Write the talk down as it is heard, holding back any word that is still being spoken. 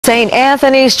St.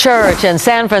 Anthony's Church in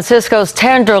San Francisco's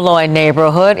Tenderloin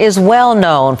neighborhood is well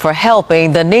known for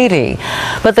helping the needy.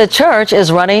 But the church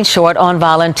is running short on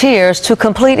volunteers to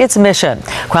complete its mission.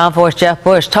 KRON 4's Jeff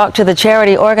Bush talked to the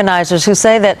charity organizers who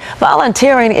say that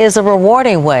volunteering is a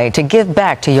rewarding way to give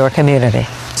back to your community.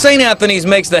 St. Anthony's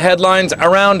makes the headlines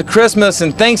around Christmas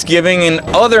and Thanksgiving and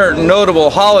other notable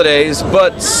holidays,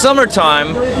 but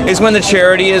summertime is when the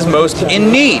charity is most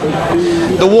in need.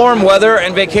 The warm weather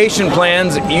and vacation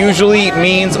plans usually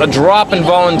means a drop in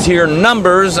volunteer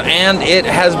numbers, and it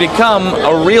has become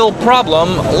a real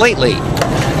problem lately.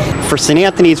 For St.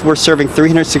 Anthony's, we're serving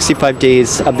 365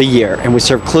 days of the year, and we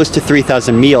serve close to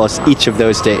 3,000 meals each of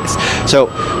those days. So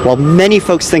while many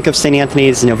folks think of St.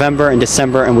 Anthony's in November and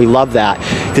December, and we love that,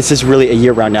 this is really a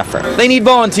year-round effort. They need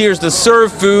volunteers to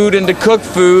serve food and to cook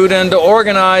food and to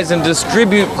organize and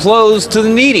distribute clothes to the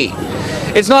needy.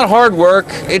 It's not hard work,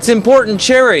 it's important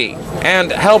charity,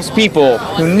 and helps people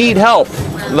who need help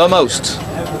the most.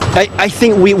 I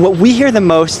think what we hear the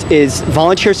most is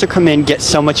volunteers who come in get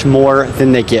so much more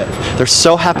than they give. They're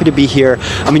so happy to be here.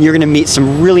 I mean, you're going to meet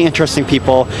some really interesting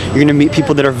people. You're going to meet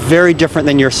people that are very different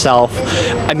than yourself.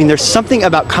 I mean, there's something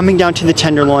about coming down to the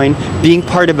Tenderloin, being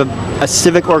part of a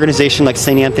civic organization like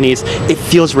St. Anthony's. It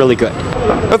feels really good.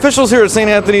 Officials here at St.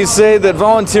 Anthony's say that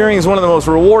volunteering is one of the most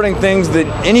rewarding things that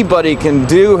anybody can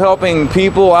do, helping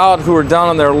people out who are down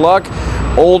on their luck,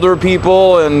 older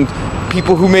people and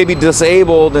people who may be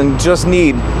disabled and just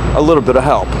need a little bit of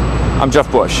help. I'm Jeff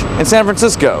Bush in San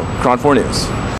Francisco, KRON 4 News.